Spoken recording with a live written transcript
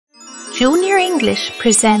Junior English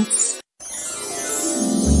presents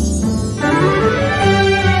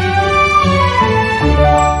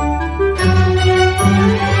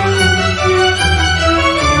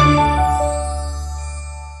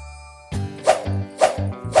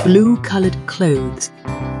Blue-coloured clothes.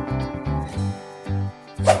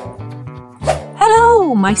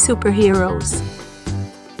 Hello, my superheroes!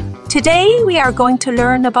 Today we are going to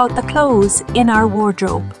learn about the clothes in our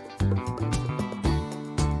wardrobe.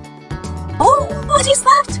 Oh, what is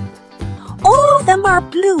that? All of them are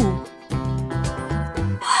blue.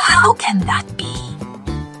 How can that be?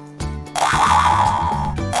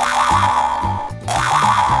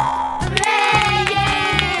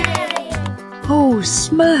 Oh,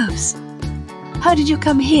 Smurfs! How did you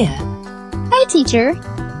come here? Hi, teacher.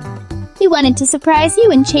 We wanted to surprise you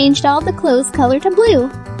and changed all the clothes color to blue.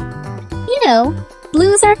 You know,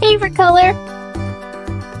 blue's our favorite color.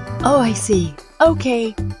 Oh, I see.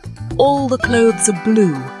 Okay. All the clothes are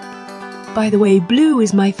blue. By the way, blue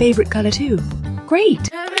is my favourite colour too. Great!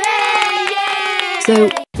 So,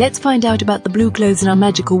 let's find out about the blue clothes in our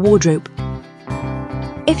magical wardrobe.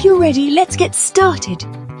 If you're ready, let's get started.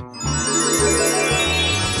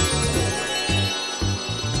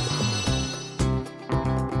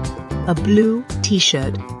 A blue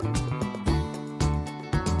t-shirt.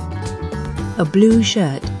 A blue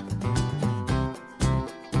shirt.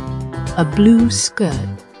 A blue skirt.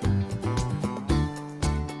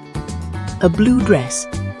 A blue dress.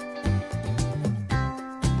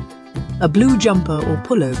 A blue jumper or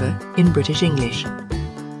pullover in British English.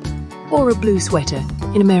 Or a blue sweater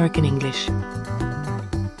in American English.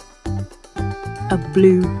 A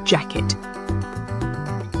blue jacket.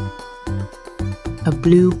 A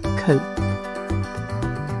blue coat.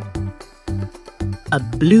 A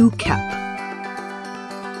blue cap.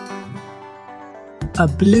 A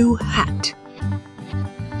blue hat.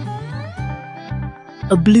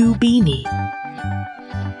 A blue beanie.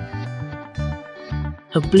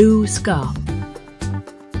 A blue scarf.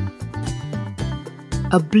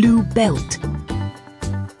 A blue belt.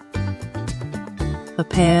 A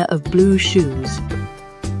pair of blue shoes.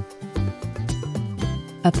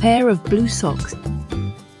 A pair of blue socks.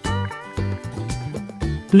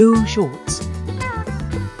 Blue shorts.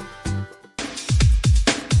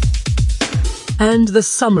 And the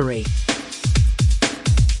summary.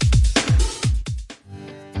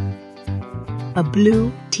 A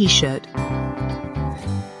blue t-shirt.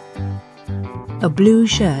 A blue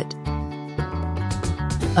shirt.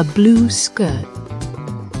 A blue skirt.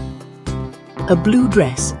 A blue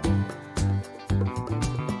dress.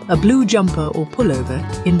 A blue jumper or pullover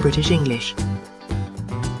in British English.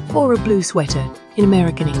 Or a blue sweater in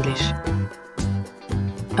American English.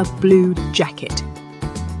 A blue jacket.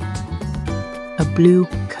 A blue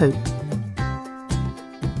coat.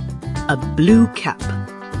 A blue cap.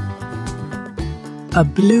 A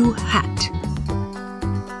blue hat.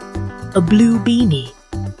 A blue beanie.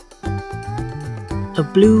 A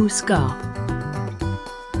blue scarf.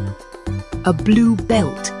 A blue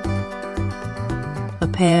belt. A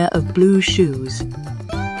pair of blue shoes.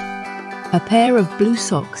 A pair of blue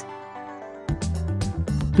socks.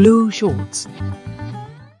 Blue shorts.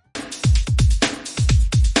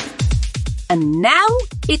 And now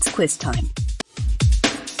it's quiz time.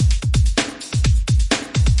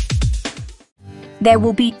 There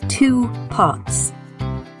will be 2 parts.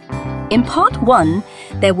 In part 1,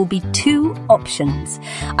 there will be 2 options.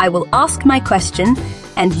 I will ask my question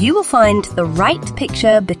and you will find the right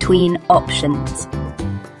picture between options.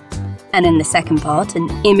 And in the second part, an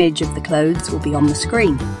image of the clothes will be on the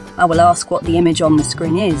screen. I will ask what the image on the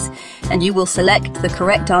screen is and you will select the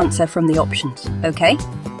correct answer from the options, okay?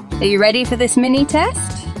 Are you ready for this mini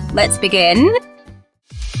test? Let's begin.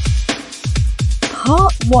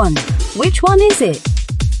 Part 1. Which one is it?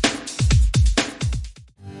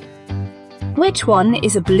 Which one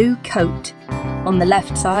is a blue coat? On the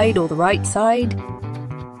left side or the right side?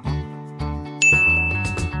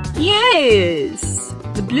 Yes!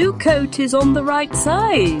 The blue coat is on the right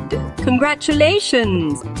side.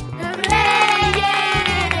 Congratulations!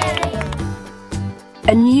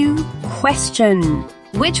 A new question.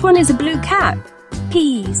 Which one is a blue cap?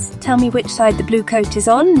 Please tell me which side the blue coat is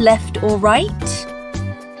on, left or right?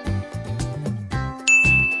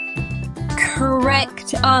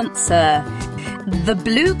 Correct answer. The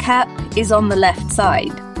blue cap is on the left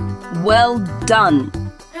side. Well done.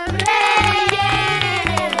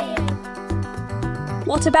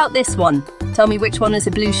 What about this one? Tell me which one is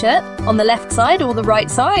a blue shirt, on the left side or the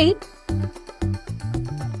right side?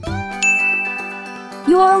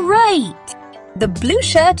 You are right. The blue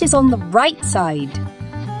shirt is on the right side.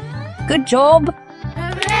 Good job!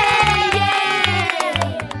 Hooray!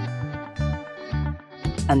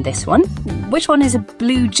 And this one? Which one is a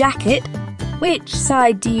blue jacket? Which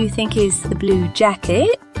side do you think is the blue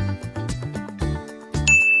jacket?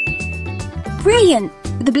 Brilliant!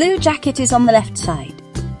 The blue jacket is on the left side.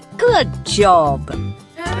 Good job!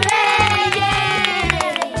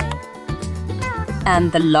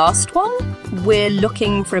 And the last one? We're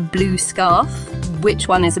looking for a blue scarf. Which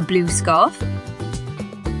one is a blue scarf?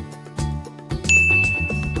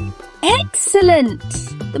 Excellent!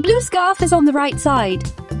 The blue scarf is on the right side.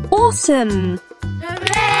 Awesome!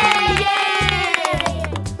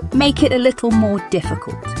 Make it a little more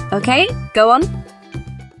difficult, okay? Go on.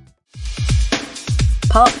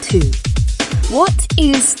 Part 2. What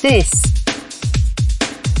is this?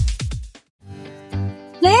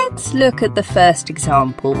 Let's look at the first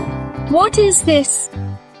example. What is this?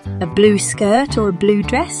 A blue skirt or a blue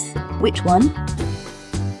dress? Which one?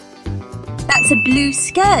 That's a blue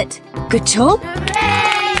skirt. Good job.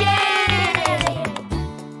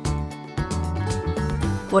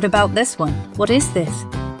 What about this one? What is this?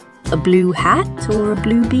 A blue hat or a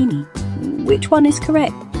blue beanie? Which one is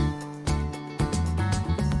correct?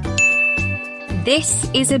 This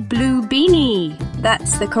is a blue beanie.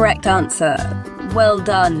 That's the correct answer. Well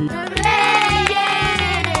done.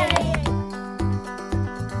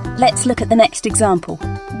 Let's look at the next example.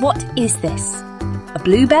 What is this? A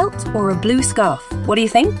blue belt or a blue scarf? What do you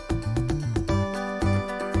think?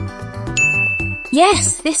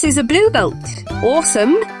 Yes, this is a blue belt.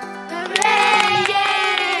 Awesome.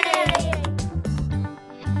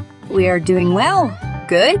 We are doing well.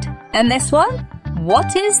 Good. And this one?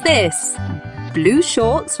 What is this? Blue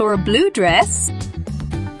shorts or a blue dress?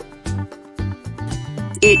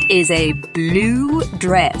 It is a blue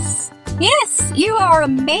dress. Yes, you are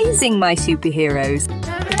amazing, my superheroes.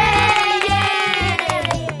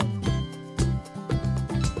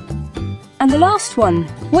 And the last one,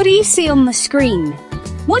 what do you see on the screen?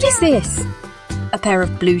 What is this? A pair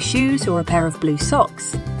of blue shoes or a pair of blue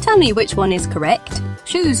socks? Tell me which one is correct,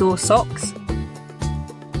 shoes or socks?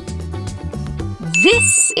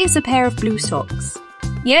 This is a pair of blue socks.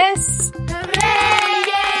 Yes.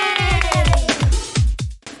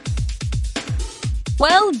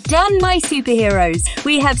 Well done, my superheroes!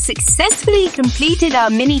 We have successfully completed our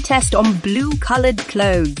mini-test on blue-coloured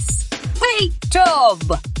clothes. Great job!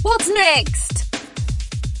 What's next?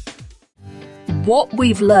 What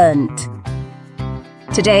we've learned.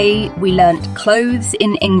 Today we learnt clothes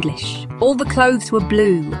in English. All the clothes were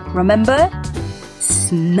blue, remember?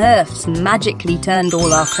 Smurfs magically turned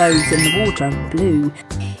all our clothes in the wardrobe blue.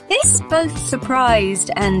 This both surprised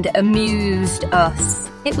and amused us.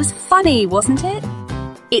 It was funny, wasn't it?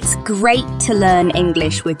 It's great to learn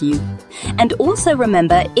English with you. And also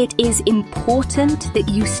remember, it is important that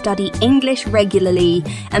you study English regularly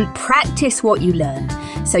and practice what you learn,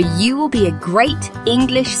 so you will be a great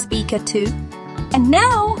English speaker too. And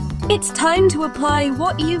now, it's time to apply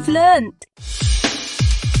what you've learned.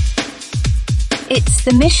 It's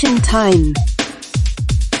the mission time.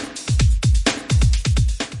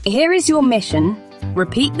 Here is your mission.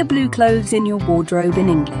 Repeat the blue clothes in your wardrobe in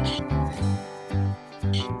English.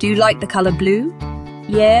 Do you like the colour blue?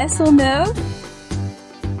 Yes or no?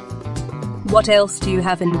 What else do you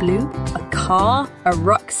have in blue? A car, a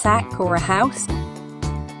rucksack or a house?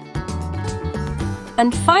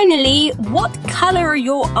 And finally, what colour are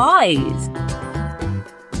your eyes?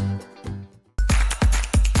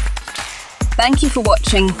 Thank you for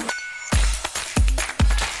watching.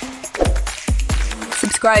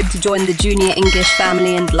 Subscribe to join the Junior English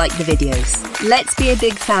family and like the videos. Let's be a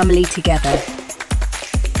big family together.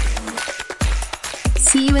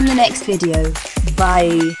 See you in the next video.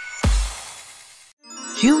 Bye.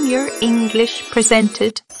 Junior English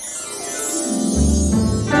presented